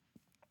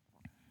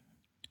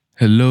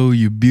Hello,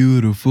 you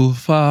beautiful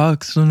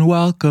fox, and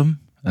welcome,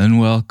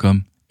 and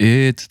welcome.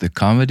 It's the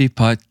comedy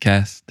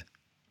podcast.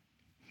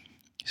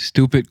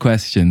 Stupid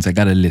questions. I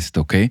got a list,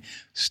 okay?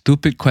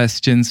 Stupid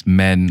questions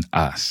men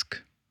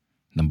ask.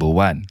 Number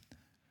 1.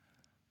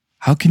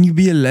 How can you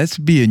be a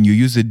lesbian? You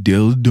use a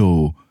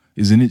dildo.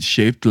 Isn't it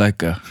shaped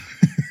like a...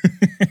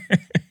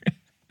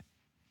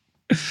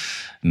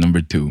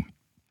 Number 2.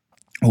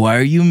 Why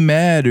are you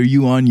mad? Are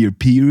you on your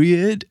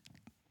period?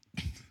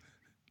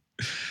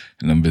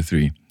 Number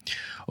 3.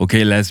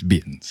 Okay,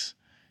 lesbians.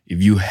 If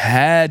you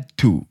had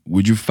to,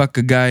 would you fuck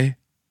a guy?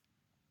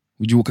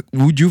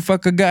 Would you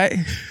fuck a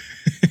guy?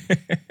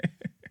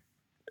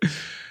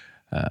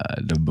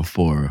 Number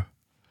 4.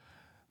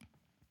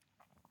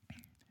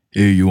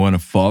 Hey, you want to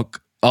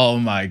fuck? Oh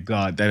my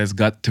God, that has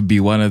got to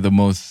be one of the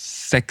most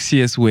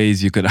sexiest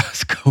ways you could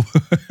ask a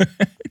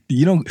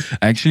woman.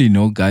 I actually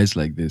know guys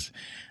like this.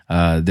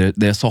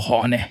 They're so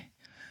horny.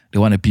 They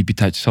want a pee-pee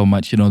touch so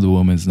much, the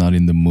woman's not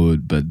in the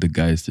mood, but the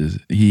guy's just,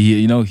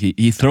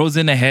 he throws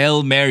in a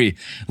Hail Mary.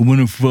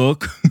 Wanna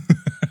fuck?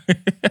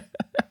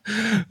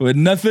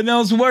 When nothing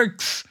else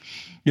works.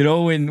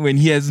 When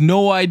he has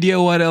no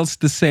idea what else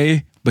to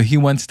say, but he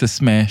wants to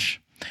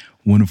smash.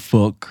 Wanna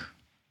fuck?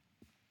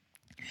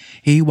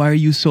 Hey, why are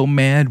you so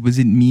mad? Was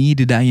it me?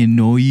 Did I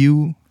annoy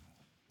you?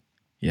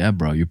 Yeah,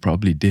 bro, you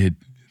probably did.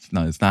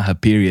 It's not her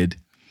period.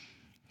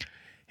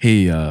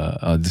 Hey,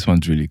 this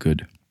one's really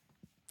good.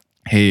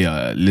 Hey,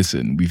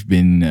 listen, we've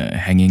been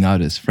hanging out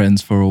as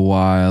friends for a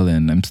while,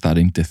 and I'm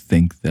starting to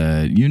think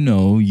that,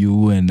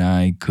 you and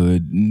I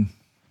could...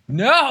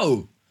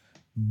 No!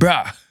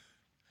 Bruh.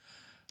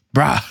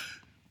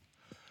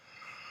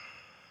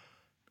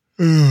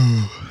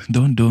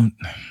 Don't.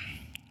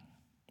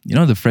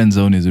 The friend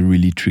zone is a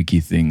really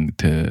tricky thing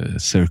to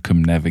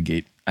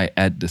circumnavigate. I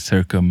add the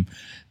circum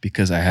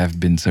because I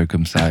have been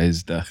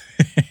circumcised.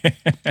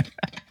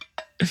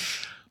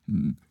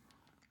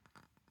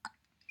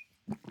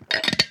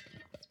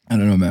 I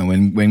don't know,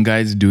 man. When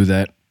guys do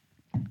that,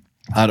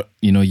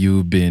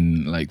 you've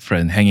been like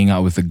hanging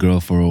out with a girl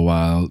for a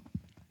while,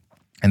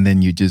 and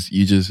then you just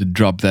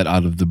drop that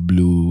out of the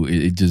blue.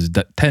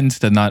 That tends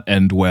to not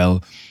end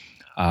well.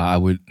 I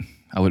would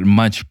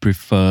much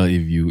prefer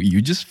if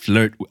you just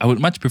flirt. I would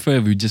much prefer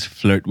if you just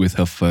flirt with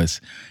her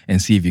first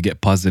and see if you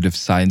get positive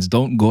signs.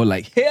 Don't go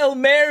like Hail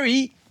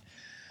Mary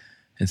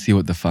and see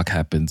what the fuck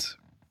happens.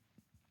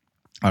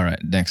 All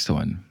right, next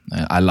one.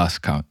 I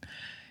lost count.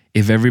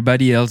 If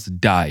everybody else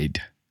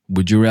died,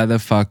 would you rather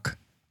fuck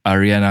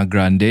Ariana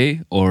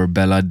Grande or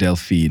Bella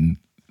Delphine?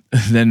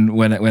 Then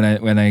when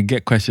I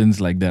get questions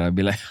like that, I'll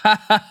be like,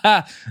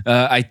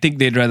 I think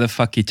they'd rather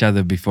fuck each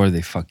other before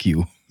they fuck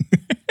you.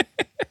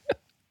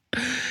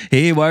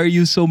 Hey, why are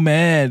you so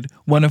mad?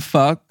 Wanna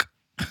fuck?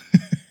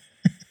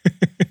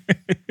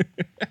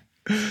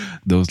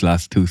 Those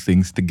last two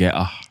things to get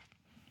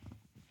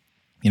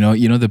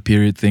the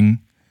period thing.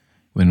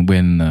 When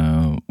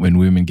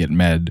women get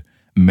mad,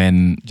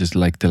 men just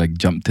like to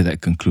jump to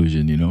that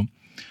conclusion,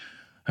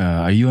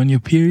 Are you on your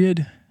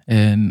period?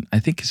 And I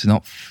think it's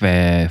not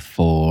fair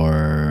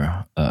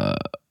for a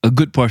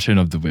good portion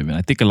of the women.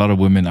 I think a lot of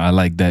women are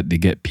like that. They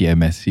get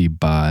PMSy,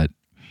 but,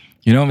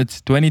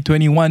 it's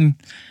 2021.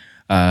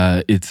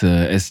 It's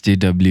a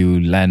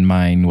SJW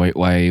landmine.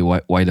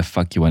 Why the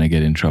fuck you want to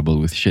get in trouble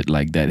with shit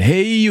like that?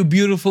 Hey, you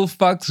beautiful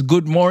fucks.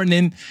 Good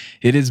morning.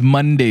 It is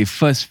Monday,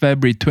 1st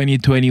February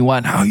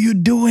 2021. How you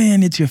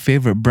doing? It's your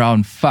favorite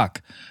brown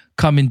fuck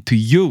coming to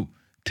you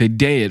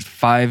today at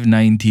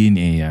 5:19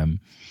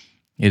 a.m.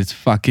 It's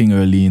fucking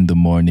early in the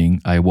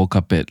morning. I woke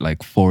up at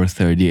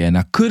 4:30 and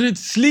I couldn't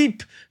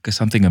sleep because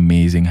something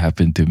amazing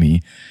happened to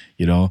me,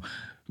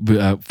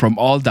 from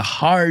all the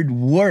hard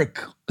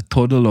work. A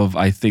total of,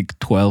 I think,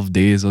 12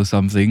 days or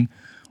something.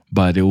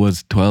 But it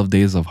was 12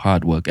 days of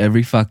hard work.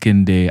 Every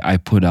fucking day I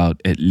put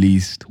out at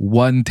least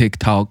one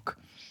TikTok.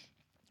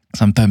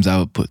 Sometimes I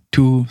would put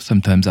 2,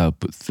 sometimes I would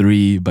put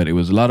 3, but it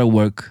was a lot of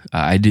work.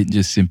 I didn't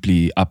just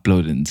simply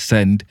upload and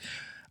send.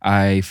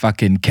 I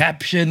fucking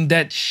captioned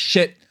that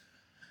shit.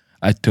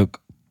 I took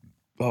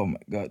the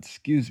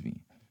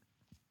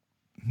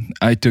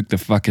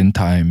fucking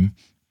time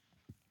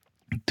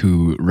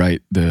to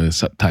write the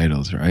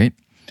subtitles, right?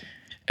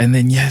 And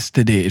then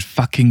yesterday, it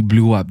fucking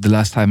blew up. The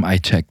last time I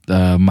checked,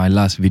 my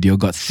last video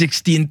got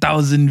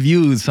 16,000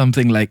 views,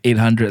 something like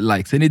 800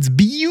 likes. And it's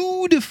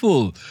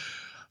beautiful.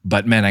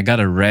 But man, I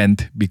got a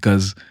rant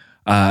because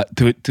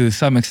to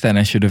some extent,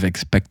 I should have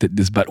expected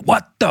this. But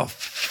what the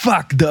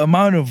fuck? The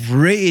amount of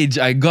rage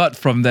I got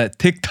from that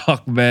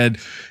TikTok, man.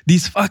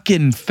 These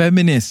fucking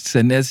feminists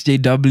and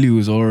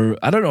SJWs, or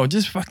I don't know,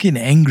 just fucking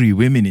angry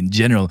women in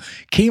general,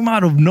 came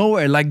out of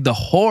nowhere like the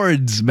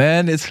hordes,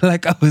 man. It's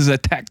like I was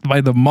attacked by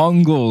the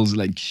Mongols.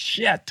 Like,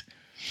 shit.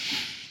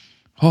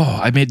 Oh,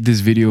 I made this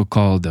video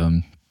called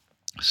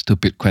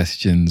Stupid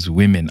Questions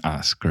Women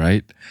Ask,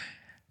 right?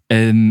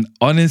 And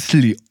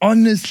honestly,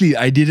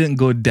 I didn't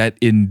go that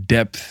in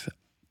depth.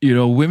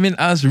 Women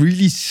ask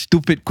really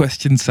stupid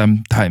questions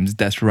sometimes.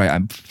 That's right,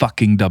 I'm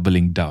fucking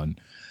doubling down.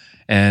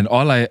 And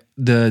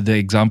the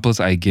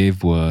examples I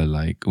gave were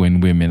like when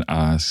women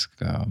ask,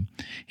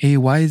 "Hey,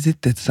 why is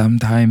it that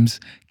sometimes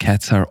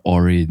cats are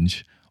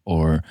orange?"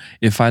 Or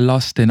if I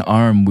lost an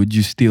arm, would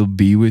you still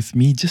be with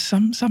me? Just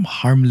some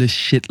harmless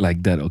shit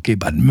like that, okay?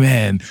 But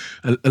man,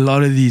 a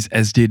lot of these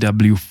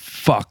SJW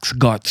fucks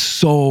got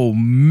so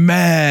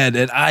mad,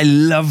 and I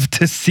love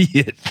to see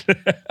it.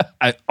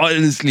 I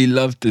honestly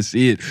love to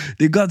see it.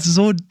 They got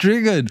so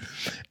triggered,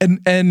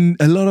 and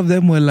a lot of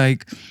them were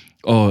like,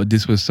 "Oh,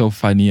 this was so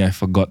funny, I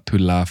forgot to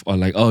laugh," or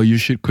like, "Oh, you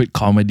should quit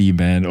comedy,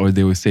 man," or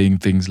they were saying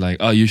things like,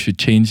 "Oh, you should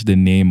change the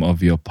name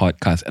of your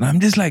podcast." And I'm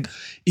just like,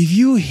 if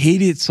you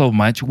hate it so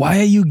much, why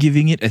are you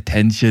giving it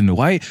attention?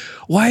 Why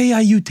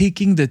are you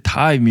taking the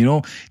time?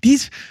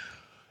 These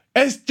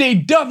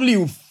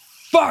SJW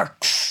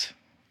fucks,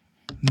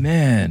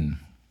 man.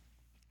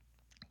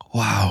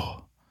 Wow.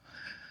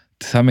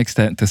 To some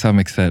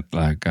extent,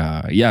 like,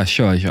 yeah,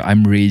 sure.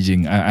 I'm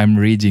raging. I'm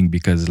raging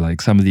because like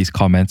some of these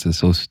comments are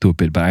so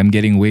stupid, but I'm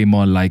getting way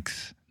more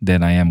likes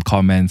than I am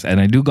comments,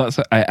 and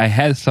I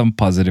had some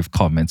positive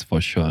comments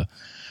for sure.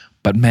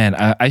 But man,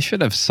 I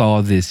should have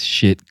saw this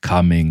shit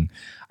coming.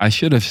 I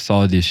should have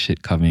saw this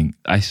shit coming.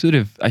 I should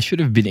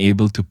have been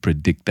able to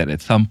predict that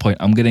at some point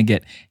I'm gonna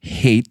get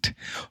hate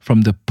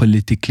from the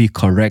politically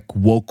correct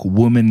woke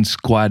woman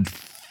squad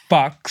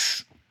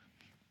fucks.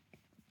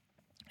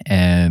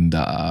 And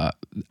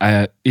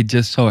it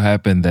just so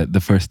happened that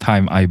the first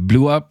time I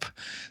blew up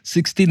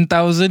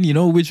 16,000,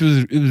 which it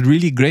was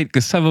really great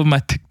because some of my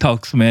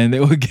TikToks, man, they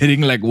were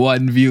getting like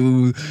 1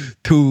 view,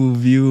 2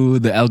 view.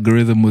 The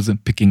algorithm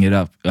wasn't picking it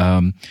up.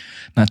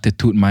 Not to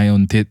toot my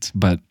own tits,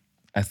 but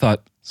I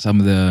thought some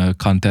of the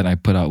content I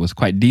put out was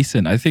quite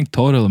decent. I think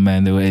total,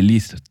 man, there were at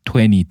least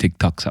 20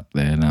 TikToks up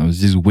there, and I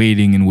was just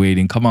waiting and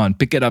waiting. Come on,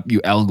 pick it up,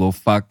 you algo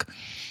fuck.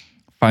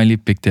 Finally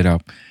picked it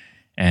up.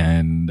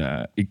 And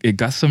it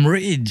got some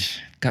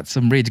rage. Got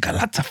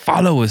lots of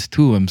followers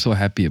too. I'm so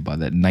happy about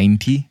that.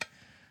 90.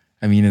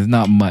 I mean, it's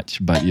not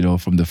much, but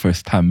from the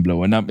first time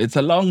blowing up, it's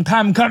a long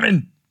time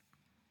coming.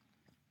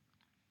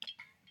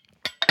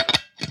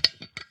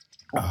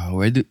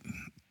 Where do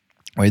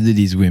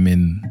these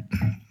women?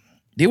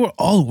 They were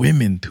all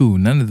women too.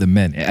 None of the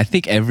men. I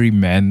think every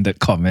man that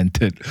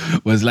commented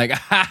was like,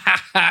 "Ha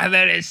ha ha!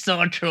 That is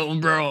so true,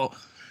 bro."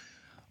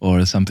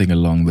 Or something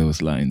along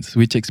those lines,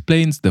 which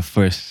explains the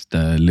first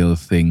little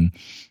thing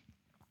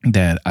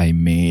that I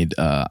made.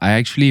 I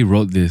actually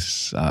wrote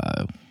this,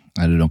 I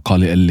don't know,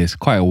 call it a list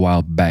quite a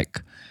while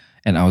back.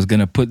 And I was going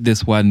to put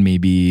this one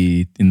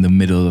maybe in the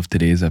middle of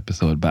today's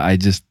episode. But I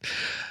just,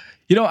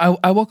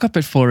 I woke up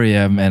at 4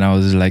 a.m. and I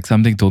was like,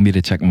 something told me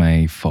to check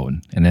my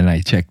phone. And then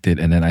I checked it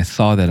and then I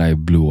saw that I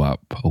blew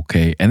up.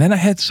 Okay. And then I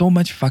had so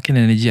much fucking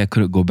energy, I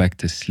couldn't go back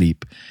to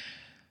sleep.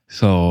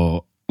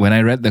 So when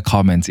I read the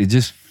comments, it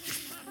just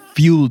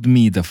fueled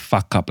me the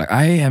fuck up. Like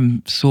I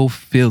am so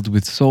filled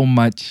with so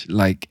much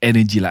like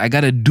energy. Like I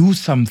gotta do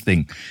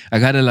something. I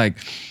gotta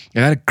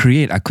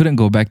create. I couldn't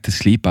go back to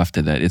sleep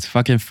after that. It's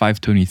fucking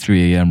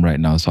 5:23 a.m. right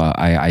now. So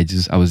I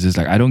was just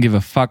like, I don't give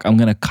a fuck. I'm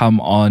gonna come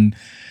on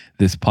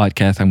this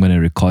podcast. I'm gonna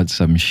record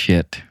some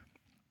shit.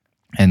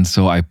 And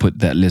so I put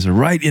that list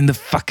right in the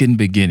fucking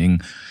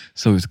beginning.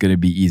 So it's gonna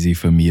be easy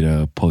for me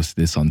to post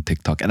this on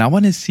TikTok. And I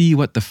wanna see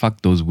what the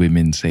fuck those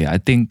women say.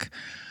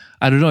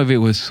 I don't know if it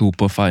was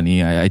super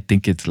funny. I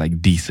think it's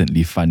like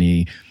decently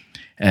funny.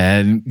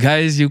 And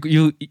guys,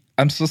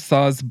 I'm so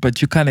sorry,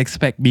 but you can't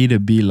expect me to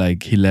be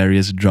like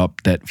hilarious,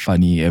 drop that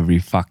funny every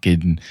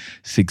fucking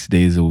 6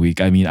 days a week.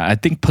 I mean, I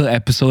think per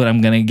episode,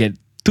 I'm going to get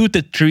 2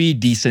 to 3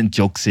 decent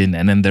jokes in,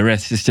 and then the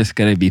rest is just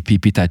going to be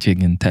pee-pee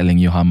touching and telling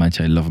you how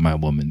much I love my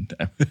woman.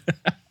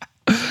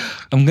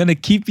 I'm going to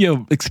keep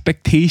your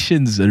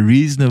expectations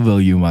reasonable,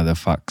 you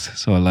motherfucks.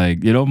 So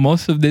like,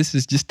 most of this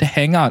is just to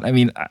hang out. I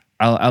mean,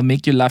 I'll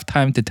make you laugh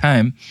time to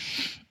time.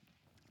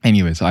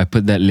 Anyway, so I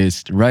put that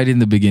list right in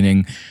the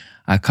beginning.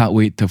 I can't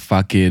wait to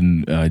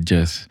fucking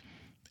just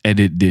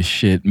edit this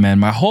shit, man.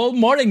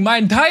 My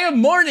entire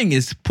morning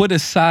is put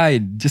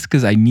aside just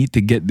because I need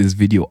to get this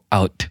video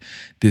out.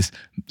 This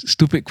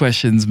stupid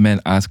questions men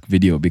ask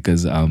video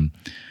because I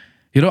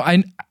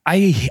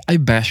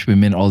bash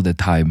women all the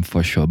time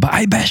for sure, but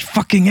I bash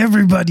fucking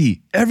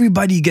everybody.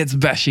 Everybody gets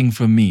bashing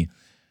from me,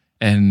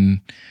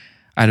 and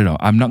I don't know.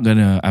 I'm not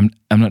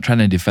trying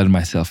to defend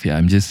myself here.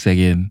 I'm just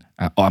saying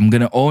I'm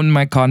gonna own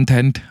my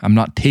content. I'm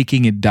not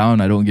taking it down.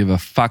 I don't give a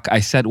fuck.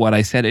 I said what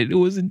I said. It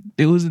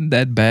wasn't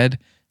that bad.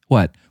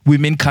 What?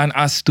 Women can't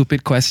ask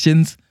stupid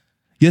questions?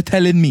 You're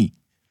telling me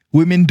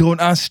women don't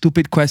ask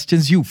stupid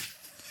questions? You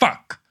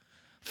fuck.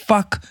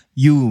 Fuck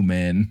you,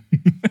 man.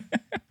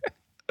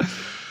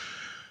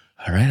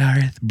 All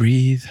right,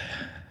 breathe.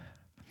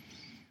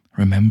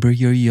 Remember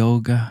your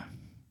yoga.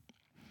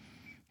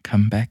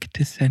 Come back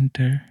to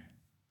center.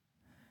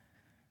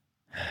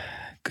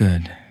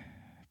 Good.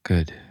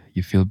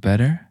 You feel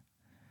better?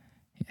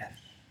 Yes.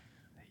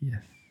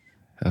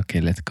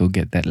 Okay, let's go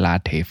get that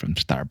latte from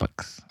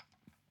Starbucks.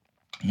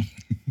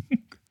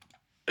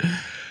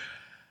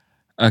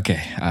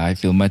 Okay, I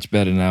feel much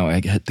better now. I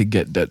had to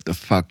get that the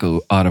fuck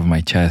out of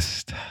my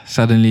chest.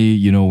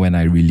 Suddenly, when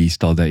I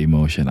released all that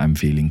emotion, I'm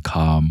feeling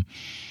calm.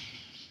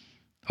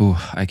 Oh,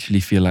 I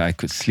actually feel like I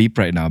could sleep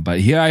right now,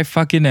 but here I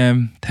fucking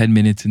am, 10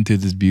 minutes into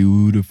this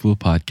beautiful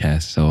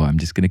podcast. So I'm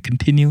just going to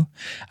continue.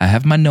 I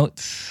have my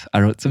notes.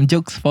 I wrote some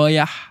jokes for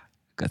ya.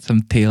 Got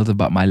some tales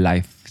about my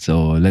life.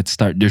 So let's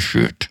start this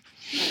shit.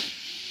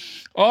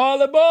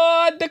 All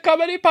aboard the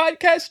comedy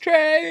podcast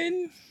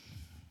train.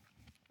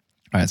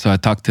 All right, so I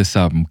talked to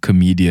some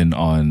comedian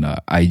on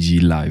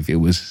IG Live.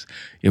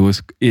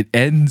 It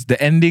ends, the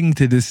ending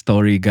to this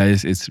story,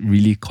 guys, it's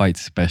really quite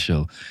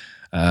special.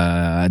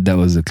 That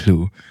was a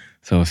clue.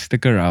 So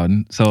stick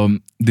around. So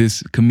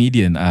this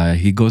comedian,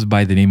 he goes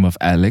by the name of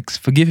Alex.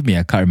 Forgive me,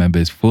 I can't remember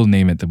his full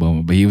name at the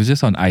moment, but he was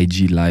just on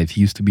IG Live. He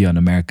used to be on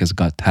America's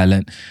Got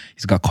Talent.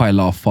 He's got quite a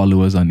lot of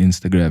followers on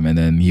Instagram, and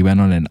then he went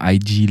on an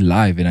IG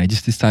Live, and I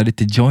just decided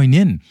to join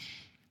in.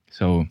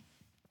 So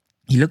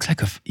he looks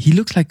like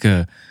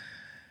a.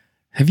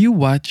 Have you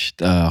watched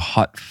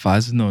Hot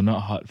Fuzz? No, not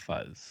Hot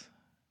Fuzz.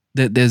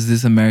 There's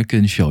this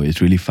American show.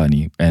 It's really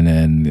funny. And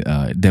then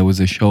there was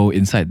a show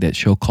inside that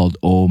show called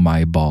Oh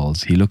My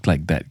Balls. He looked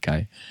like that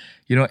guy.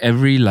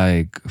 Every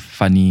like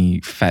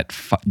funny, fat,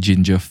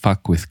 ginger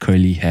fuck with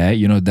curly hair,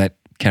 that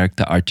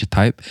character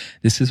archetype.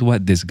 This is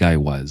what this guy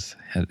was.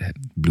 Had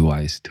blue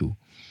eyes too.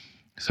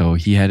 So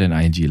he had an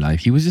IG Live.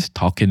 He was just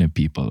talking to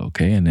people,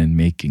 okay? And then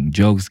making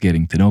jokes,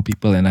 getting to know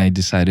people. And I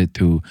decided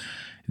to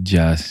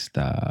just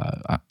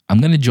I'm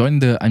gonna join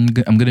the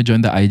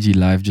IG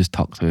Live, just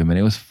talk to him, and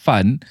it was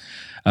fun.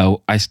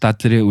 I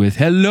started it with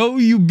 "Hello,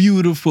 you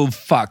beautiful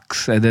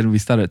fucks," and then we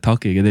started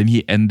talking, and then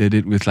he ended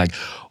it with like,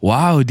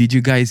 "Wow, did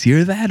you guys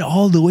hear that?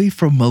 All the way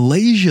from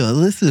Malaysia.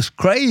 This is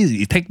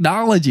crazy.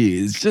 Technology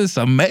is just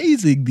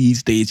amazing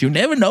these days. You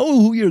never know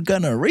who you're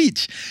gonna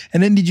reach."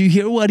 And then did you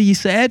hear what he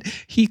said?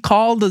 He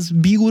called us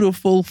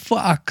beautiful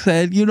fucks,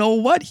 and you know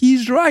what?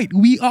 He's right.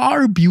 We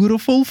are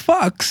beautiful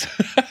fucks.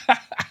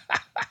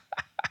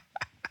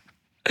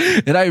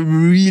 And I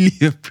really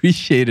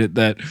appreciated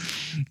that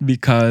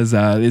because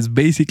it's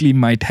basically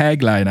my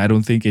tagline. I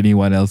don't think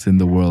anyone else in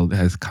the world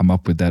has come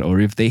up with that. Or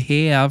if they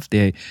have,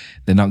 they're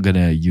not going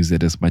to use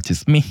it as much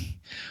as me.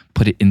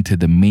 Put it into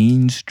the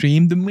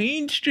mainstream. The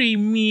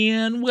mainstream,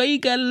 man. Why you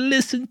got to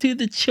listen to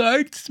the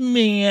charts,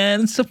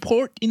 man?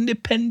 Support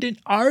independent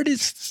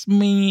artists,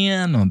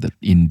 man. On the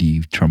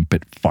indie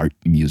trumpet fart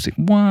music.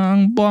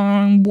 Bwang,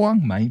 bwang,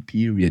 bwang, my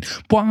period.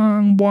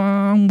 Bwang,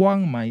 bwang,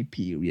 bwang, my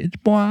period.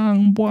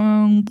 Bwang,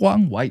 bwang,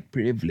 bwang, white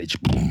privilege.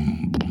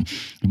 Boom, boom,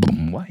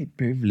 boom, white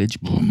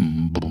privilege.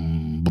 Boom,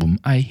 boom, boom.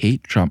 I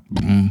hate Trump.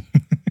 Boom.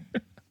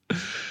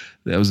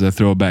 That was a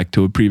throwback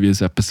to a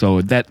previous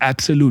episode. That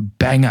absolute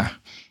banger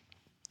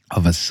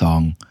of a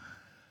song.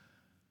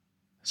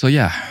 So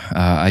yeah,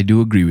 I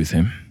do agree with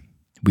him.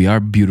 We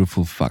are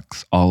beautiful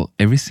fucks.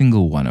 Every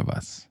single one of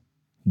us.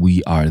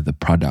 We are the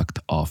product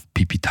of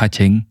pipi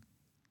touching.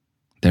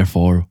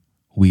 Therefore,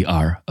 we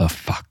are a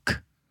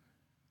fuck.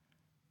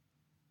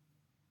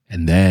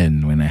 And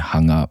then when I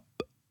hung up,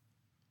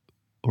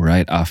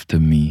 right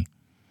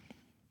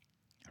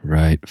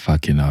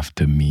fucking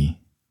after me,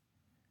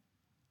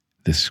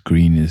 the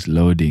screen is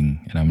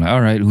loading. And I'm like,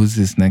 all right, who's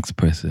this next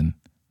person?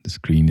 The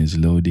screen is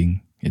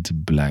loading. It's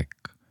black.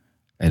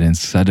 And then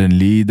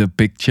suddenly the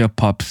picture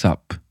pops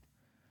up.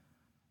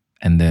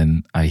 And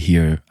then I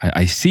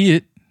see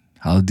it.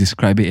 I'll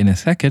describe it in a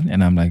second.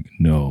 And I'm like,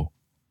 no,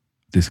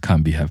 this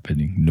can't be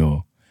happening.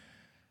 No.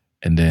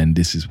 And then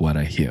this is what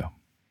I hear.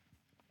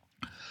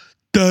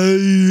 I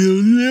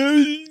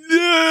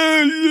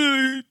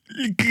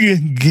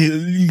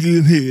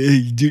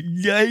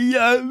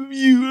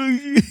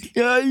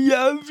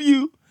love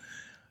you.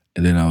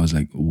 And then I was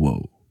like,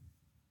 whoa.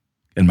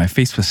 And my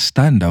face was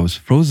stunned. I was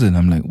frozen.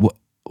 I'm like,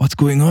 what's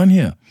going on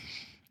here?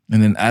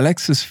 And then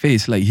Alex's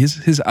face, like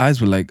his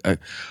eyes were like,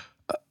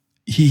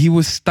 he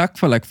was stuck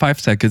for like 5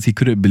 seconds. He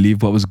couldn't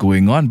believe what was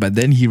going on. But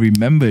then he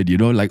remembered,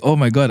 like, oh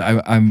my God,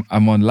 I'm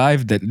on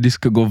live. That this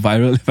could go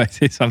viral if I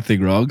say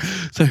something wrong.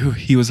 So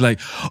he was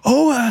like,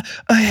 oh,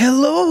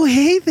 hello,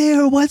 hey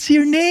there, what's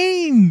your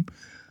name?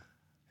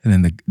 And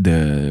then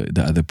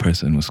the other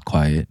person was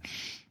quiet.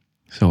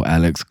 So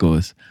Alex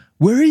goes,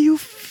 where are you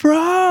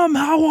from?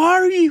 How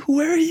are you?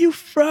 Where are you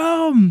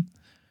from?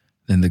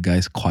 Then the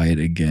guy's quiet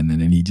again,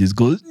 and then he just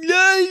goes,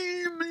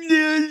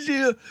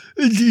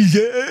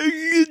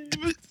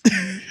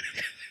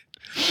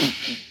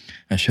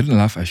 I shouldn't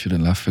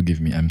laugh. Forgive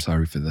me. I'm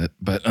sorry for that.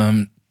 But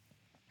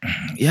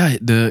yeah,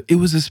 it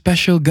was a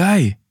special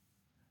guy.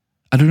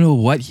 I don't know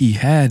what he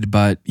had,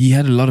 but he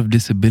had a lot of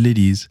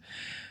disabilities.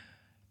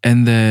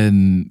 And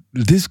then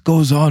this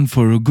goes on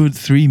for a good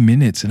 3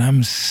 minutes, and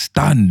I'm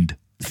stunned.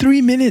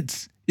 3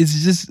 minutes.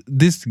 It's just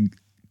this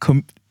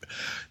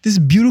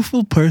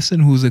beautiful person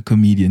who's a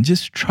comedian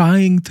just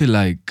trying to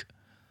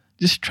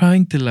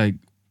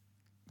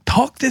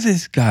talk to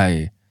this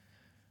guy,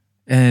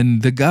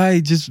 and the guy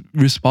just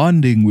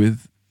responding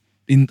with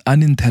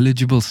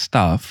unintelligible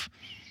stuff,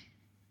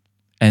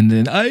 and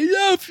then I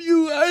love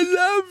you,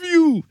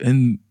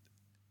 and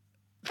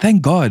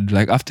thank God,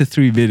 like after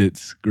 3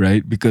 minutes,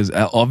 right? Because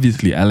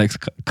obviously Alex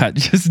can't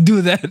just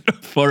do that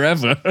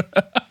forever.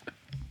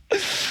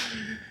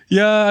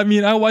 Yeah, I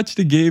mean, I watched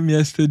the game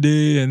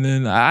yesterday, and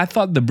then I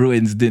thought the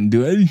Bruins didn't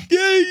do it.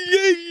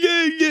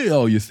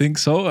 Oh, you think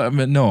so? I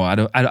mean, no, I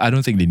don't. I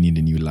don't think they need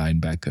a new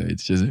linebacker.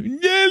 It's just.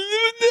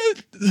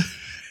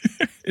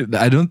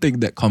 I don't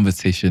think that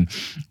conversation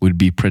would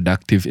be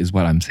productive. Is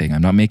what I'm saying.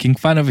 I'm not making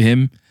fun of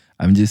him.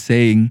 I'm just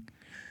saying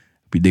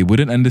they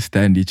wouldn't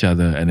understand each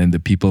other, and then the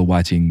people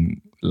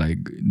watching, like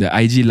the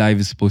IG live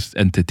is supposed to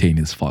entertain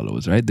his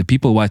followers, right? The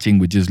people watching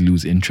would just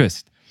lose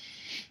interest.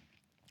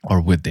 Or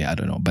would they? I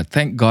don't know. But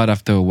thank God,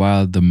 after a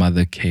while, the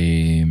mother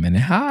came and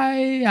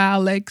hi,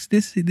 Alex.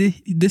 This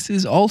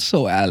is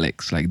also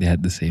Alex. Like they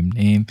had the same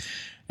name.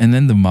 And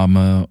then the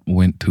mama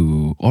went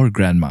to, or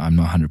grandma, I'm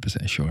not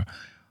 100% sure,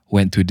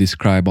 went to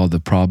describe all the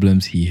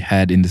problems he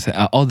had in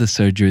the all the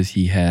surgeries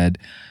he had.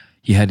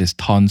 He had his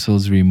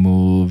tonsils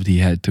removed. He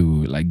had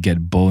to like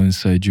get bone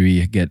surgery.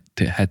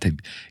 Had to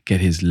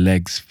get his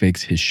legs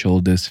fixed, his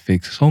shoulders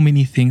fixed. So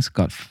many things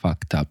got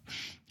fucked up.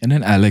 And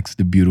then Alex,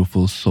 the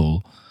beautiful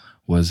soul,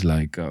 was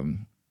like,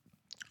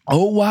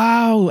 oh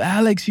wow,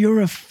 Alex,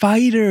 you're a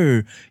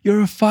fighter.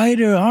 You're a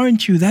fighter,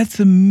 aren't you? That's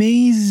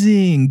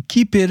amazing.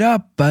 Keep it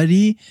up,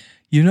 buddy.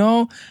 You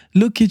know,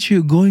 look at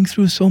you going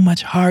through so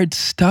much hard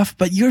stuff,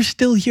 but you're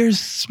still here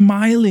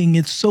smiling.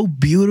 It's so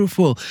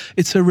beautiful.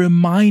 It's a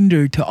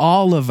reminder to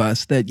all of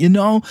us that, you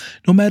know,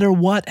 no matter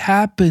what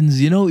happens,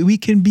 you know, we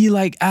can be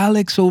like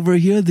Alex over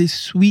here, this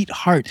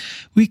sweetheart.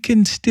 We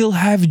can still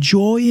have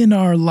joy in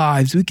our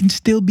lives. We can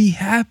still be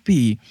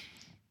happy.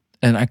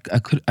 And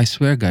I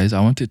swear, guys,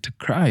 I wanted to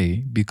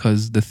cry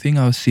because the thing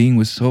I was seeing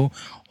was so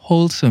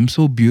wholesome,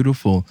 so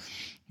beautiful.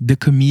 The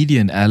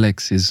comedian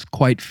Alex is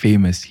quite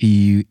famous.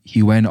 He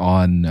went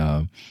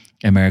on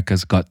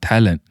America's Got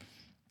Talent.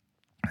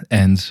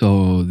 And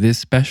so this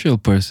special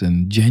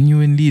person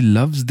genuinely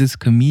loves this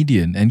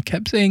comedian and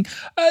kept saying,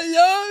 I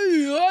love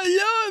you,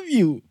 I love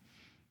you.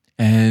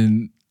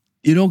 And,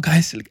 you know,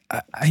 guys, like,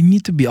 I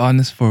need to be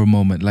honest for a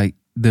moment. Like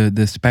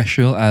the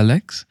special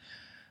Alex,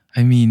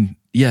 I mean,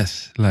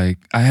 yes, like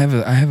I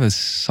have a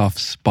soft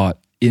spot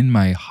in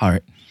my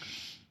heart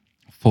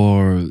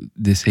for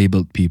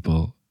disabled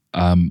people.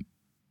 I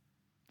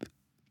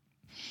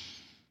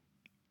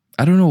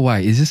don't know why.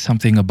 Is there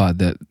something about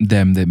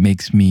them that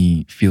makes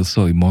me feel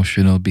so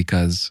emotional?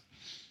 Because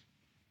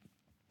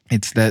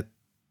it's that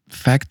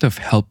fact of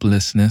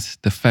helplessness,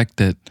 the fact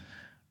that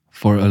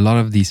for a lot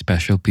of these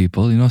special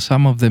people, you know,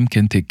 some of them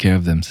can take care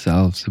of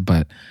themselves,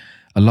 but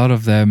a lot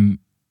of them,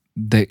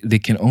 they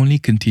can only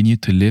continue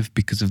to live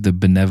because of the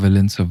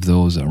benevolence of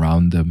those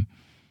around them.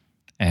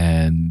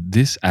 And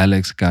this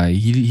Alex guy,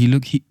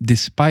 he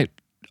despite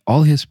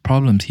all his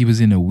problems, he was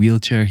in a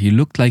wheelchair. He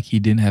looked like he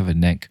didn't have a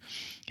neck.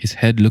 His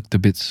head looked a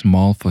bit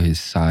small for his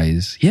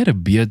size. He had a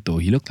beard though.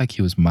 He looked like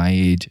he was my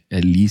age,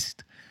 at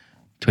least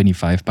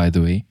 25, by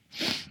the way.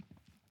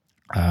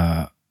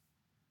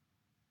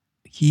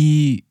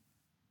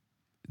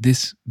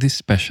 This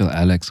special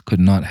Alex could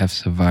not have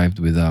survived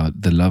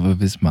without the love of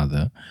his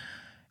mother.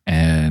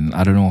 And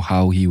I don't know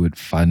how he would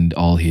fund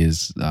all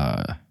his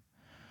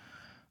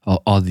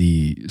all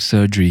the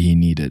surgery he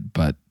needed.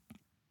 But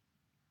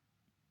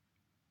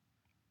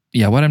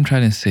yeah, what I'm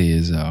trying to say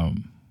is I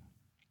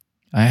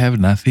have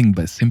nothing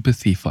but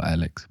sympathy for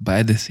Alex. But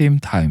at the same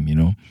time, you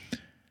know,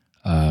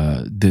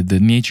 the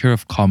nature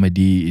of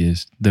comedy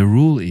is, the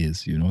rule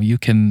is, you know, you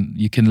can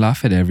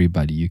laugh at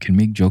everybody, you can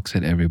make jokes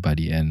at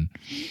everybody, and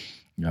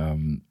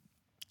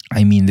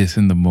I mean this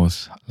in the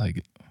most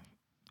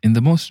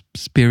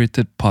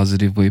spirited,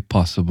 positive way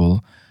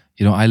possible.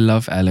 You know, I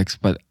love Alex,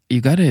 but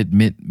you gotta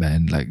admit,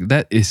 man, like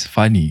that is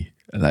funny.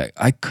 Like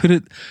I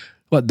couldn't.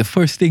 What the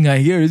first thing I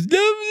hear is.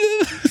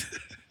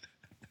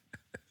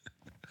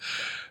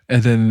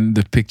 And then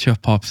the picture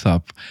pops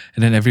up,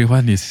 and then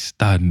everyone is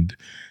stunned.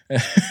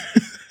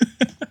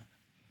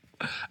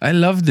 I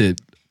loved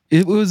it.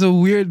 It was a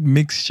weird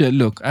mixture.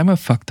 Look, I'm a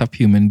fucked up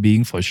human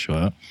being for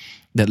sure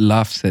that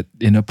laughs at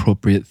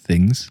inappropriate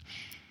things.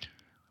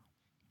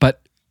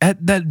 But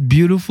at that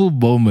beautiful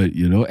moment,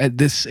 you know, at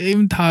the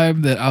same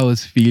time that I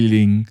was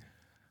feeling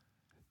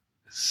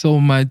so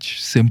much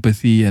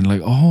sympathy and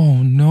like,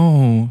 oh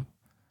no.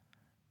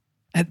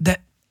 At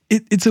that,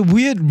 it's a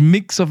weird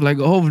mix of like,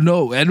 oh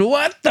no, and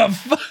what the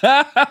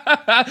fuck?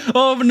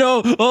 Oh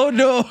no,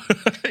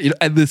 you know,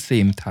 at the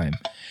same time.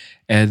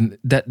 And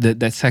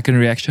that second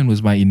reaction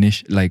was my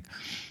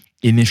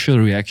initial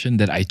reaction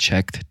that I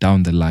checked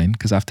down the line.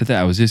 Because after that,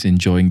 I was just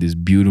enjoying this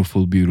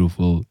beautiful,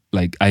 beautiful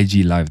like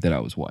IG live that I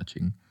was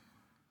watching.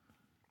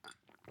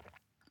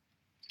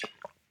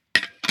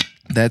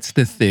 That's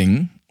the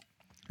thing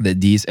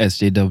that these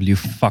SJW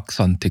fucks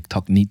on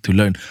TikTok need to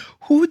learn.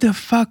 Who the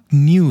fuck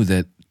knew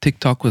that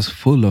TikTok was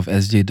full of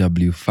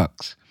SJW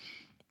fucks?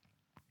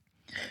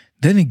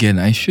 Then again,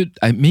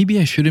 maybe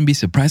I shouldn't be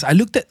surprised. I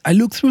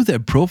looked through their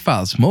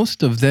profiles.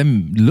 Most of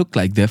them look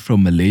like they're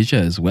from Malaysia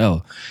as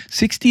well.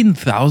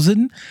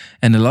 16,000,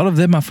 and a lot of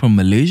them are from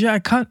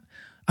Malaysia.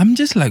 I'm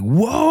just like,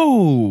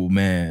 whoa,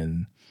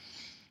 man.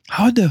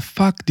 How the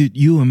fuck did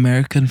you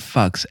American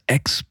fucks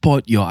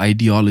export your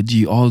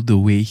ideology all the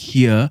way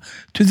here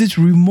to this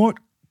remote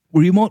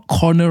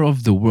corner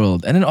of the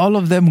world, and then all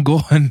of them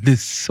go on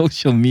this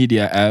social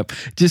media app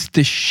just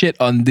to shit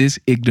on this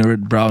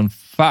ignorant brown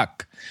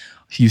fuck?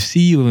 You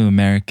see, you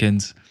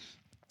Americans,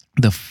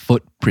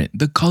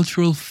 the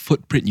cultural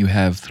footprint you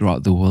have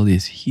throughout the world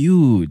is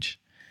huge.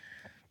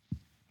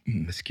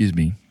 Excuse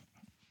me.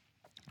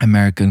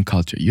 American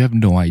culture. You have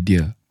no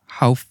idea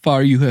how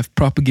far you have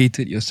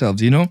propagated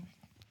yourselves.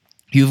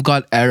 You've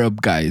got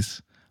Arab guys,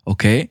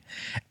 okay?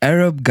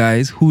 Arab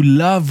guys who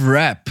love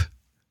rap.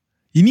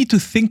 You need to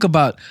think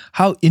about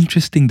how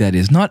interesting that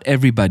is. Not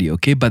everybody,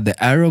 okay? But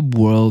the Arab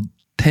world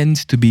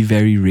tends to be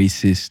very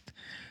racist,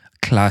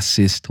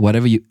 classist,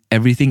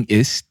 everything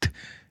is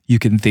you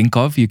can think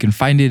of, you can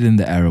find it in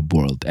the Arab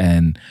world.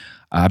 And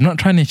I'm not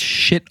trying to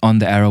shit on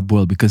the Arab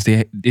world because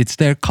it's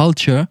their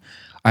culture.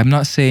 I'm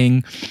not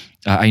saying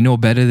I know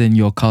better than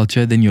your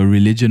culture, than your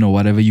religion or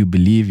whatever you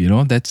believe.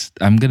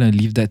 I'm gonna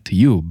leave that to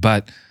you.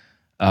 But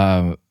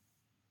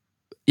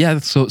yeah,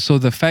 so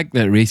the fact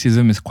that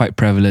racism is quite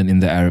prevalent in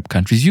the Arab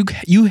countries,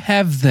 you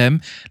have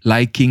them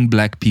liking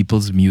black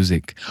people's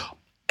music,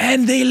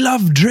 and they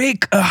love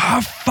Drake, a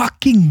half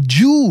fucking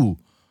Jew.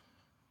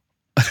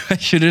 I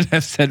shouldn't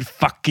have said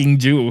fucking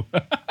Jew.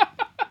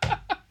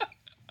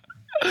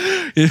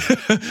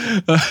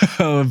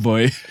 Oh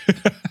boy,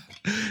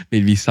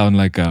 made me sound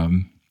like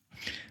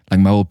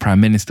my old prime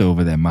minister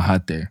over there,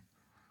 Mahathir.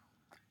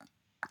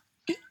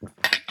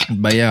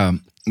 But yeah,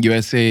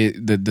 USA,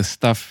 the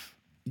stuff,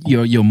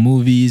 your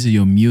movies,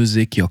 your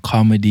music, your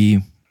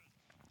comedy,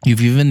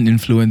 you've even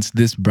influenced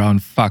this brown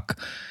fuck.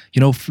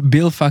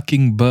 Bill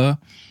fucking Burr,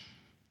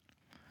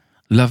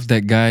 love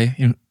that guy,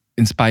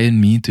 inspired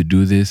me to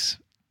do this.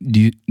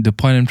 The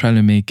point I'm trying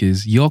to make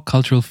is your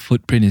cultural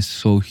footprint is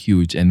so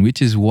huge, and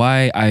which is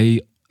why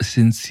I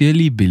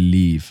sincerely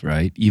believe,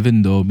 right,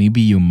 even though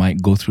maybe you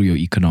might go through your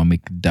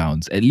economic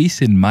downs, at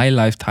least in my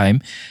lifetime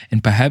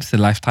and perhaps the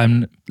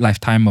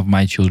lifetime of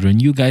my children,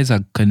 you guys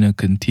are gonna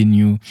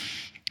continue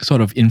sort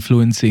of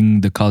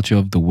influencing the culture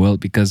of the world.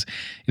 Because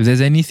if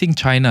there's anything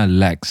China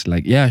lacks,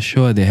 like, yeah,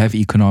 sure, they have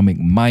economic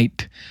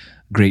might,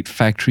 great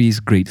factories,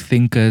 great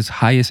thinkers,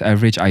 highest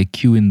average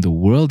IQ in the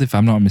world, if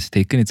I'm not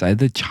mistaken, it's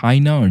either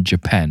China or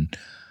Japan.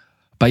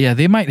 But yeah,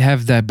 they might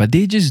have that, but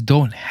they just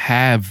don't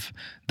have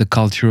the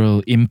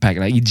cultural impact.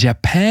 Like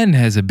Japan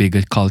has a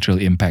bigger cultural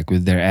impact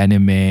with their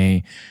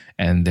anime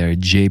and their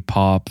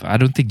J-pop. I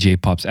don't think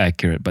J-pop's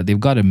accurate, but they've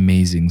got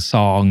amazing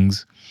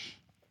songs.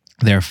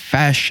 Their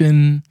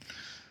fashion,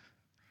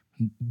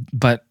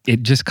 but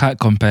it just can't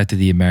compare to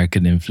the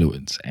American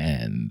influence.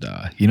 And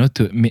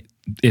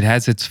it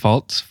has its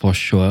faults for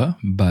sure,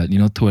 but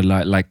to a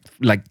lot like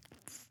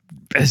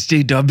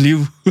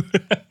SJW.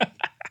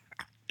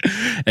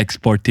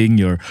 Exporting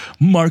your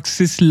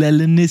Marxist,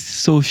 Leninist,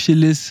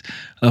 socialist,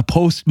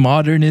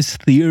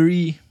 postmodernist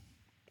theory.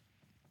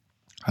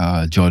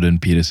 Jordan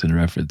Peterson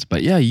reference.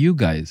 But yeah, you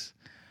guys.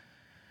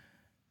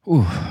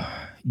 Ooh,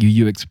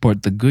 you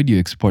export the good, you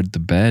export the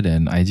bad,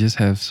 and I just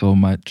have so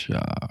much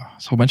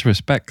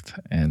respect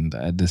and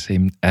at the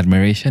same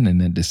admiration, and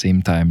at the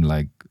same time,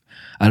 like,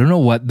 I don't know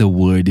what the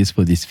word is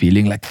for this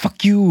feeling. Like,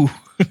 fuck you.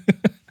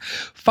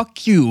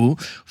 Fuck you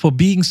for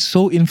being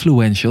so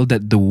influential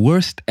that the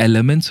worst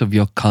elements of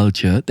your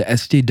culture, the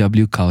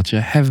SJW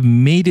culture, have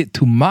made it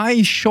to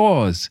my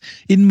shores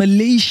in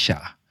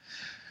Malaysia.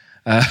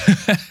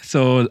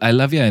 So I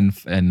love you,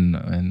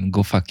 and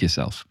go fuck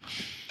yourself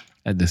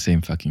at the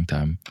same fucking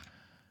time.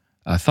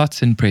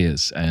 Thoughts and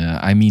prayers.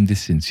 I mean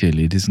this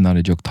sincerely. This is not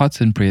a joke.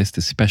 Thoughts and prayers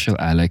to Special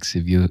Alex.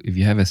 If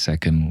you have a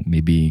second,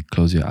 maybe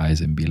close your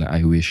eyes and be like,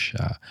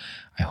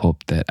 I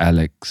hope that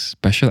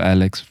Special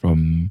Alex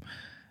from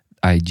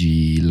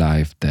IG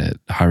Live that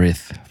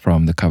Harith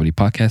from the Comedy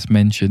Podcast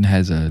mentioned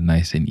has a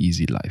nice and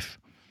easy life.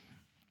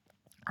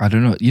 I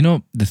don't know.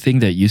 The thing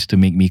that used to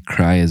make me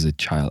cry as a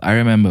child. I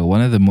remember one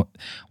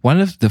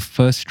of the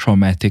first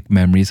traumatic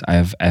memories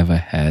I've ever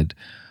had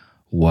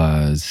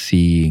was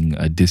seeing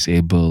a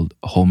disabled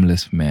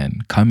homeless man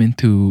come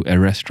into a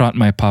restaurant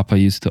my papa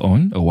used to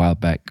own a while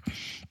back.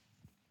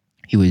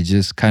 He would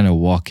just kind of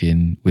walk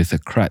in with a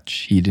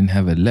crutch. He didn't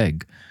have a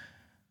leg.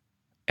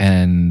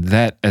 And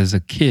that, as a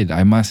kid,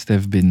 I must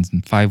have been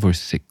 5 or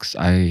 6.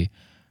 I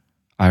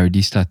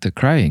already started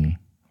crying,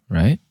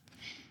 right?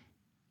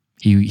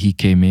 He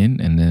came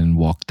in and then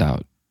walked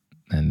out.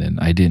 And then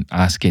I didn't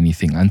ask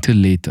anything until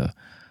later.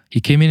 He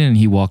came in and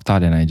he walked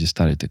out, and I just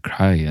started to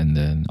cry. And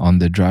then on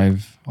the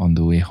drive, on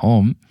the way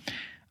home,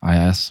 I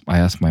asked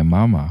my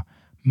mama,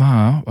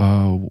 Ma,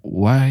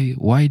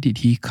 why did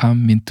he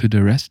come into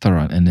the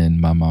restaurant? And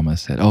then my mama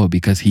said, oh,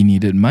 because he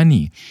needed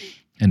money.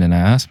 And then I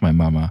asked my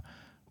mama,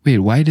 wait,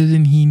 why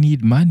doesn't he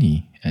need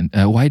money? And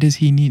why does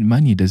he need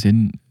money?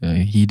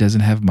 He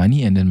doesn't have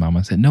money? And then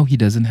mama said, no, he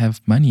doesn't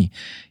have money.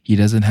 He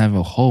doesn't have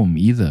a home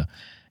either.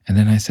 And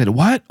then I said,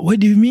 what?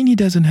 What do you mean he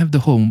doesn't have a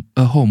home?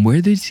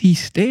 Where does he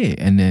stay?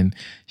 And then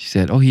she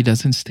said, oh, he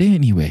doesn't stay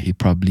anywhere. He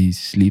probably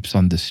sleeps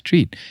on the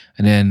street.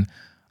 And then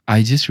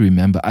I just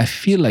remember, I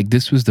feel like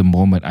this was the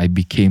moment I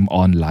became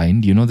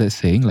online. You know that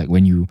saying, like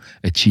when you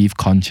achieve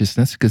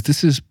consciousness? Because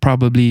this is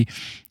probably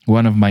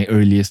one of my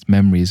earliest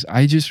memories.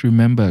 I just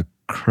remember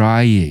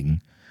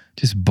crying,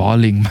 just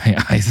bawling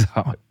my eyes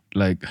out.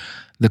 Like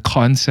the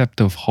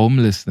concept of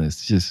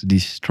homelessness just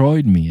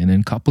destroyed me. And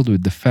then coupled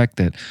with the fact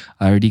that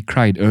I already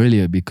cried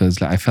earlier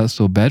because like, I felt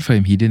so bad for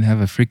him. He didn't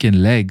have a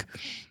freaking leg.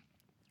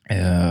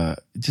 It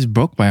just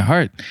broke my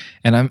heart.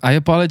 And I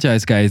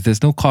apologize, guys.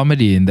 There's no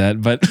comedy in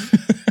that, but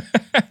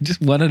I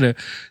just wanted to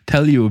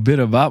tell you a bit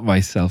about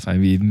myself. I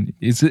mean,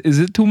 is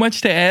it too much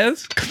to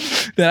ask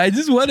that I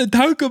just want to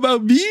talk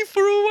about me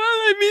for a while?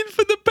 I mean,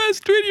 for the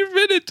past 20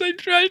 minutes, I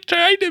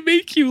trying to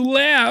make you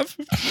laugh.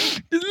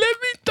 Just let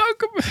me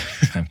talk about...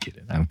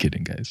 I'm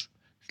kidding, guys.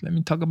 Let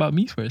me talk about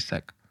me for a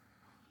sec.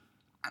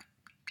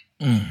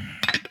 I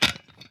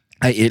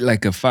ate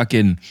like a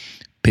fucking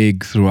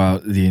pig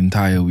throughout the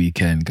entire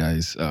weekend,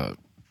 guys. Oh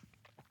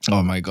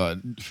my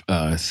God.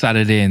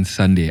 Saturday and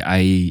Sunday,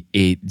 I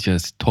ate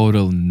just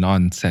total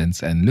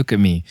nonsense. And look at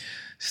me,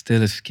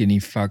 still a skinny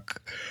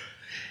fuck.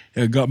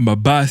 I got my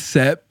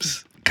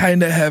biceps,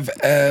 kind of have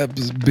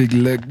abs, big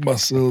leg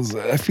muscles.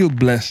 I feel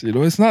blessed, you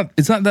know. It's not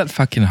that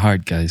fucking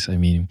hard, guys. I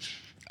mean,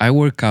 I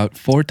work out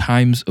 4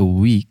 times a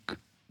week.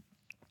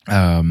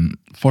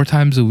 4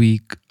 times a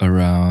week,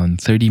 around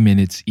 30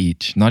 minutes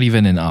each, not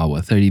even an hour,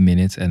 30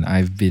 minutes. And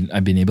I've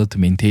been able to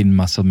maintain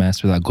muscle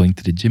mass without going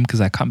to the gym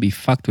because I can't be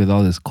fucked with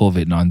all this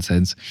COVID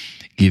nonsense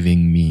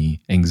giving me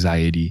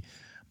anxiety.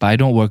 But I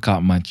don't work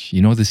out much.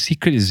 You know, the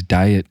secret is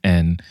diet,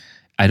 and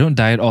I don't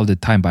diet all the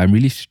time, but I'm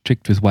really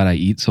strict with what I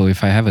eat. So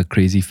if I have a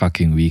crazy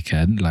fucking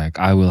weekend, like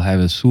I will have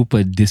a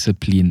super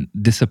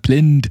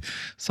disciplined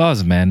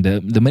sauce, man.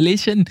 The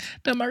Malaysian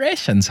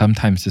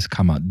sometimes just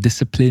come out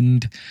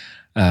disciplined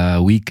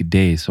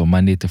weekday. So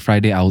Monday to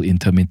Friday, I'll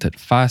intermittent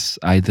fast.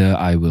 Either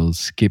I will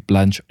skip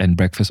lunch and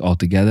breakfast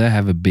altogether,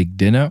 have a big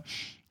dinner,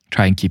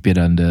 try and keep it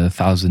under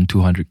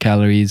 1,200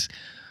 calories,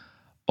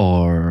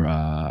 or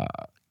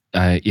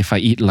if I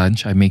eat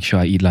lunch, I make sure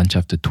I eat lunch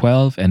after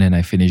 12, and then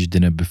I finish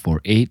dinner before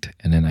 8,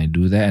 and then I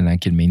do that, and I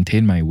can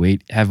maintain my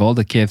weight, have all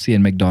the KFC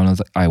and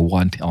McDonald's I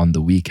want on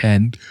the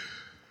weekend.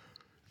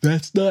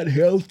 That's not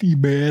healthy,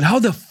 man. How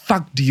the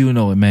fuck do you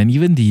know, man?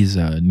 Even these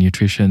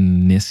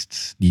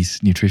nutritionists,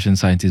 these nutrition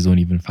scientists don't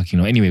even fucking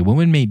know. Anyway,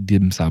 woman made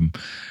dim sum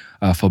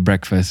for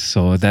breakfast.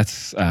 So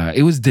that's,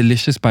 it was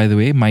delicious, by the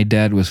way. My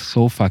dad was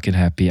so fucking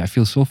happy. I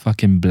feel so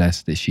fucking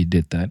blessed that she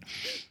did that.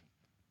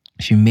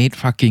 She made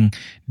fucking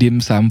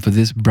dim sum for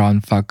this brown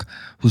fuck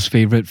whose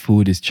favorite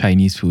food is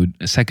Chinese food.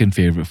 Second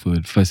favorite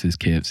food. First is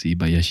KFC.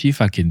 But yeah, she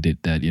fucking did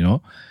that, you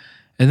know?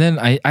 And then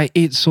I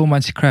ate so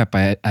much crap.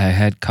 I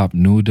had cup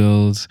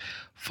noodles,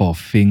 4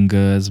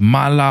 fingers,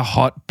 mala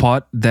hot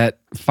pot, that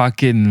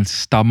fucking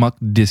stomach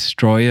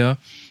destroyer.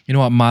 You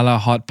know what mala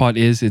hot pot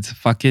is? It's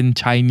fucking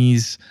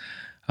Chinese.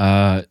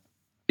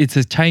 It's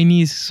a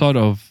Chinese sort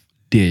of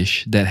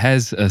dish that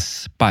has a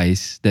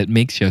spice that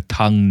makes your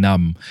tongue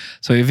numb.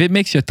 So if it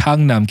makes your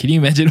tongue numb, can you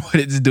imagine what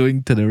it's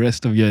doing to the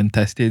rest of your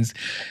intestines?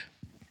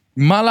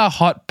 Mala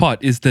hot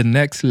pot is the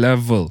next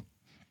level.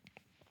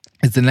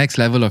 It's the next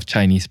level of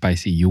Chinese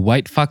spicy. You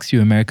white fucks, you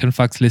American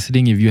fucks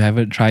listening, if you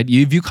haven't tried,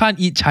 if you can't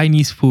eat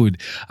Chinese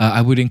food,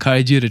 I would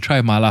encourage you to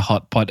try mala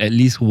hot pot at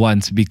least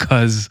once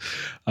because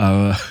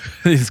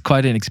it's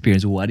quite an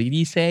experience. What did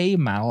he say?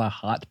 Mala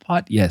hot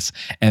pot? Yes,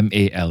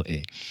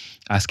 MALA.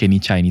 Ask any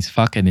Chinese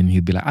fuck and then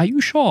he'll be like, are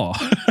you sure?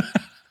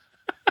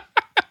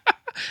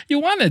 You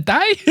want to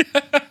die?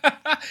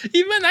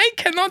 Even I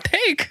cannot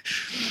take.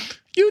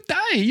 You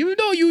die. You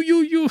know,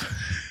 you.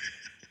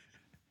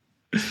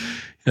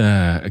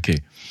 Okay.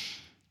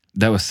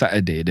 That was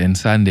Saturday. Then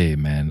Sunday,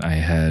 man, I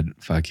had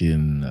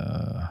fucking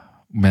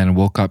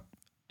woke up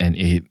and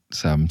ate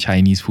some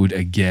Chinese food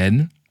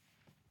again.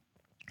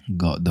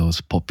 Got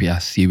those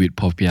popiah, seaweed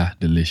popiah,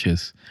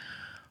 delicious.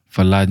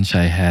 For lunch,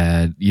 I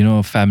had, you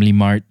know, Family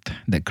Mart,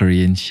 that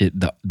Korean shit,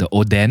 the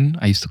oden.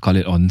 I used to call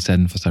it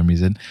onsen for some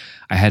reason.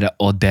 I had an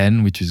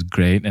oden, which is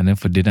great. And then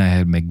for dinner, I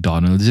had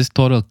McDonald's. Just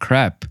total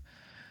crap.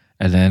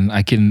 And then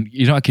I can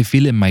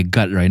feel it in my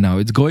gut right now.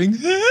 It's going,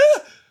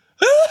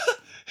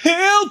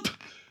 help.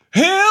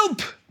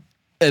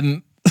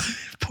 And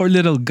poor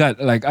little gut.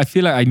 Like, I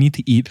feel like I need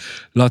to eat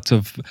lots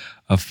of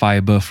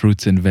fiber,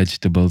 fruits and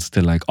vegetables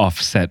to like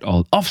offset.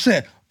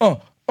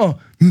 That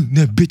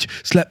bitch,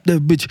 slap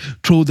that bitch,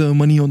 throw the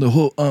money on the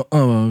hole.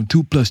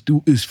 2 +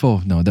 2 is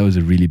 4. No, that was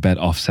a really bad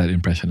offset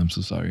impression. I'm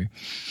so sorry.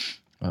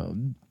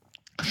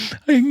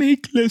 I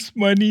make less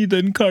money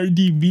than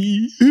Cardi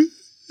B.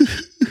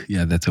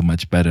 Yeah, that's a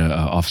much better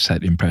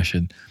offset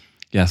impression.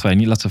 Yeah, so I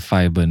need lots of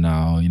fiber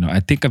now. You know,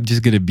 I think I'm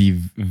just gonna be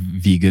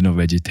vegan or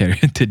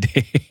vegetarian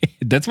today.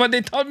 That's what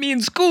they taught me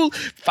in school.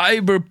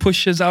 Fiber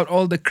pushes out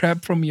all the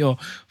crap from your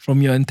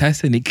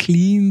intestine. It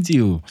cleans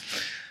you.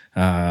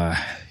 uh,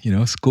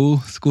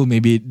 school,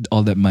 maybe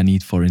all that money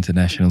for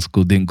international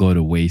school didn't go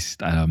to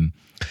waste.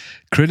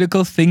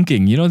 Critical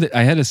thinking,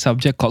 I had a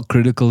subject called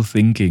critical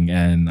thinking,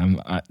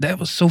 and that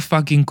was so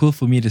fucking cool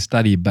for me to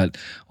study. But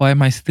why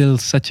am I still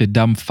such a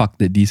dumb fuck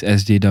that these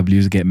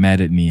SJWs get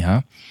mad at me,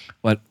 huh?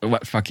 What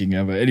fucking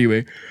ever.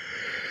 Anyway,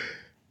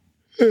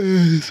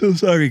 so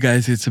sorry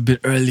guys, it's a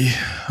bit early.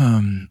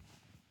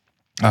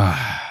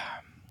 I,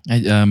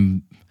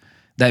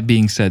 that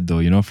being said,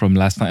 though, from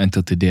last night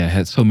until today, I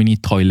had so many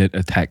toilet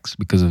attacks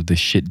because of the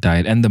shit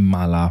diet and the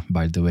mala,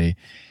 by the way.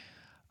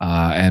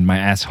 And my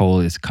asshole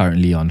is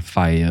currently on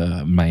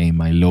fire. My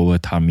lower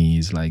tummy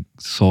is like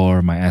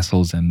sore. My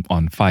asshole's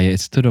on fire.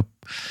 It's to the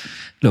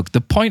look.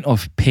 The point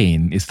of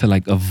pain is to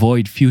like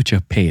avoid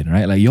future pain,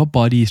 right? Like your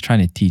body is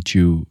trying to teach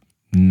you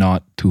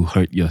not to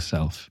hurt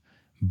yourself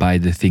by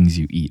the things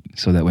you eat,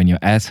 so that when your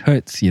ass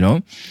hurts,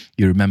 you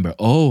remember,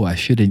 oh, I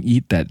shouldn't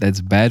eat that. That's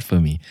bad for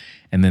me.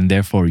 And then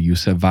therefore you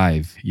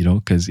survive,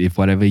 because if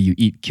whatever you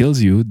eat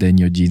kills you, then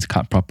your genes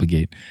can't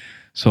propagate.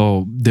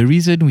 So the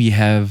reason we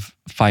have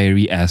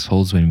fiery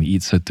assholes when we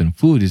eat certain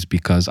food is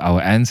because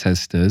our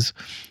ancestors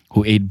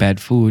who ate bad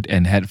food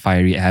and had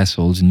fiery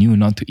assholes knew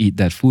not to eat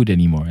that food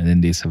anymore, and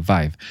then they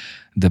survived.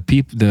 The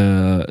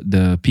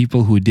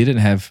people who didn't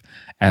have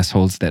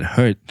assholes that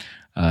hurt,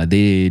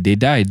 they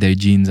died. Their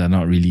genes are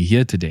not really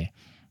here today.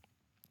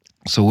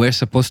 So we're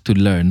supposed to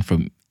learn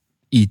from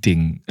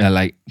eating.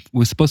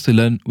 We're supposed to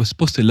learn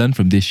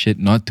from this shit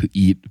not to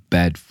eat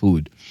bad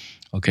food.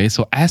 Okay,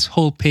 so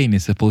asshole pain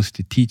is supposed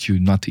to teach you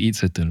not to eat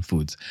certain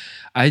foods.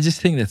 I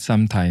just think that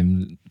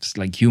sometimes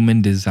like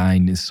human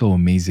design is so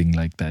amazing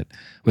like that.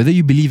 Whether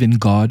you believe in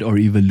God or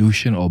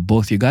evolution or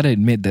both, you gotta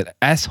admit that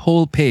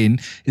asshole pain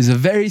is a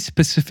very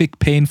specific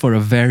pain for a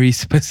very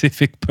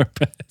specific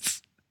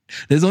purpose.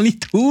 There's only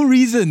two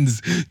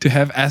reasons to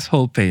have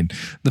asshole pain.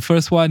 The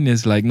first one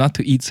is like not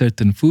to eat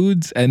certain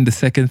foods, and the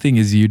second thing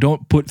is you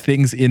don't put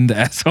things in the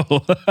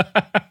asshole.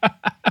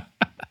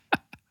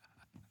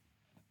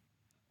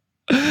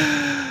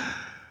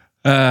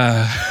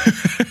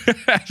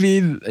 I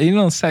mean,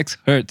 anal sex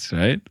hurts,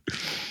 right?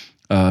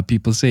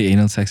 People say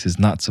anal sex is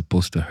not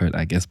supposed to hurt,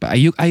 I guess, but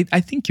I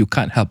think you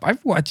can't help.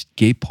 I've watched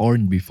gay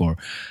porn before.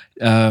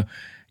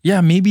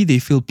 Yeah, maybe they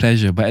feel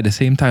pleasure, but at the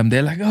same time,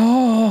 they're like,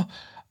 oh,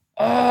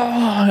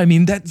 I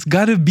mean, that's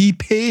gotta be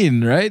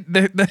pain, right?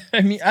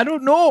 I mean, I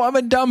don't know. I'm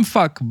a dumb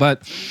fuck,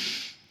 but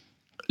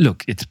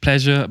look, it's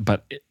pleasure,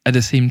 but at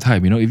the same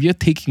time, if you're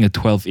taking a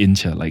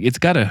 12-incher, like it's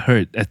gotta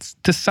hurt. That's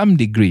to some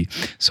degree.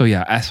 So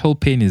yeah, asshole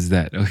pain is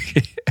that.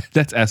 Okay,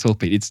 that's asshole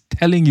pain. It's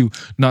telling you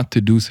not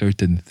to do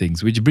certain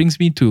things, which brings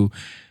me to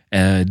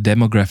a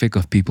demographic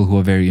of people who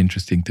are very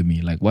interesting to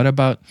me. Like, what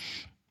about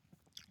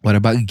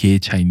gay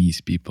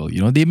Chinese people?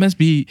 They must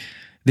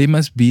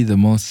be the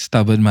most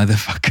stubborn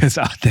motherfuckers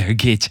out there,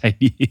 gay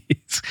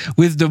Chinese,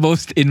 with the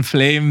most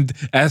inflamed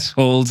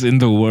assholes in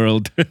the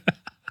world.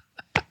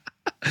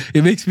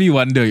 It makes me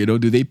wonder,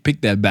 do they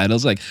pick their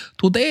battles? Like,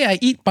 today I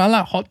eat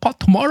mala hot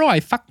pot, tomorrow I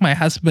fuck my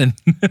husband.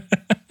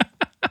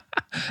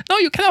 No,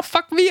 you cannot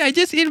fuck me. I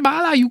just eat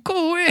mala. You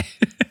go away.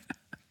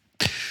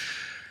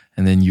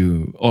 And then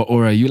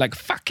or are you like,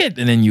 fuck it?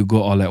 And then you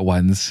go all at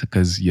once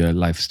because your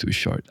life's too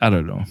short. I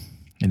don't know.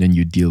 And then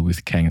you deal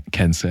with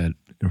cancer,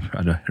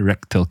 rather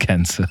rectal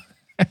cancer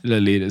at a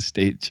later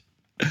stage.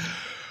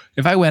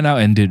 If I went out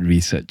and did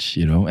research,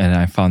 and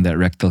I found that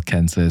rectal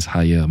cancer is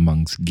higher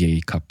amongst gay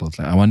couples,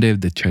 like, I wonder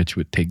if the church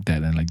would take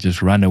that and like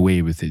just run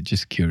away with it.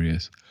 Just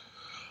curious.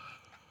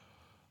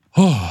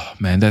 Oh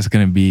man, that's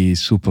gonna be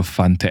super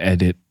fun to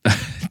edit,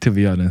 to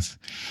be honest.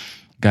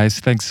 Guys,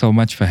 thanks so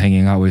much for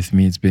hanging out with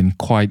me. It's been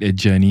quite a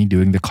journey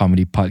doing the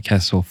comedy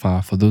podcast so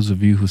far. For those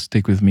of you who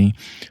stick with me,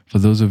 for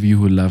those of you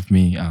who love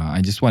me,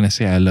 I just want to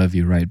say I love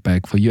you right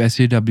back. For you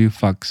SJW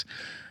fucks,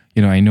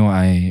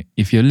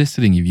 if you're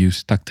listening, if you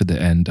stuck to the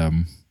end,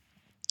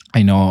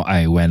 I know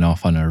I went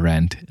off on a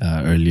rant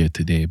earlier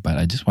today, but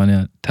I just want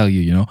to tell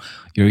you,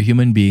 you're a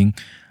human being.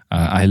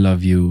 I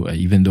love you,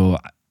 even though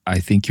I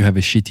think you have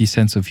a shitty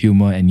sense of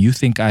humor and you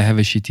think I have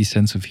a shitty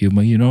sense of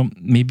humor.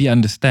 Maybe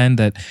understand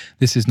that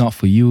this is not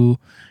for you.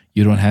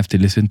 You don't have to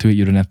listen to it.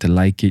 You don't have to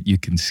like it. You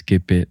can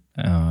skip it.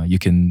 You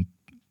can,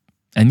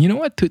 and you know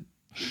what?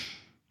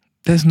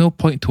 There's no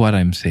point to what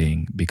I'm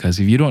saying, because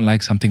if you don't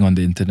like something on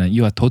the internet,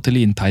 you are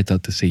totally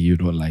entitled to say you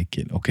don't like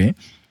it. Okay,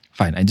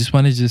 fine. I just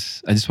want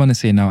to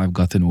say now I've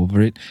gotten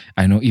over it.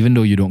 I know, even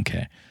though you don't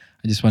care.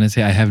 I just want to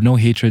say I have no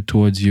hatred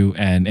towards you,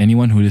 and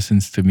anyone who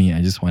listens to me,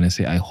 I just want to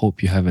say I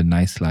hope you have a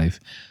nice life.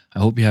 I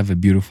hope you have a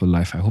beautiful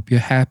life. I hope you're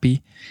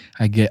happy.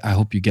 I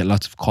hope you get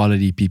lots of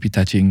quality pee-pee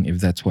touching if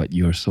that's what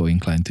you're so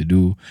inclined to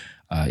do.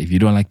 If you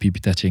don't like pee-pee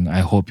touching, I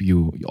hope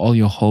all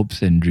your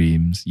hopes and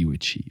dreams you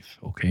achieve.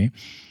 Okay.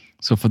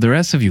 So for the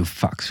rest of you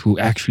fucks who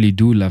actually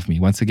do love me,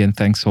 once again,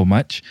 thanks so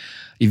much.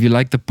 If you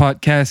like the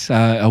podcast,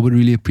 I would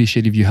really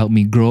appreciate if you help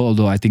me grow,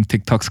 although I think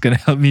TikTok's going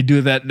to help me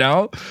do that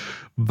now.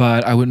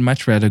 But I would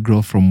much rather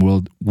grow from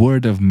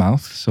word of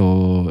mouth.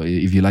 So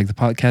if you like the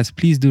podcast,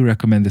 please do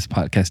recommend this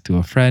podcast to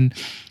a friend.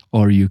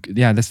 Or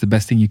that's the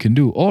best thing you can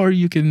do. Or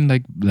you can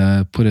like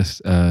put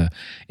a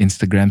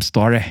Instagram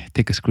story,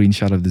 take a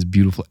screenshot of this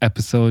beautiful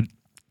episode.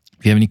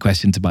 If you have any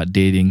questions about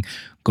dating,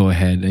 go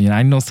ahead.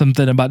 I know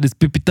something about this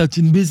pipi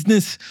touching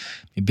business.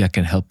 Maybe I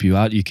can help you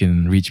out. You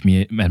can reach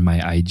me at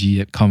my IG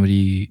at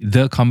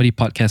the comedy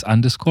podcast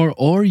 _,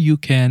 or you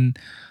can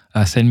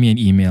send me an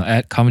email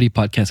at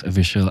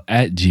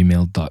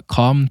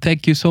comedypodcastofficial@gmail.com.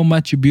 Thank you so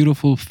much, you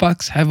beautiful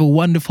fucks. Have a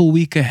wonderful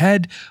week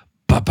ahead.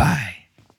 Bye-bye.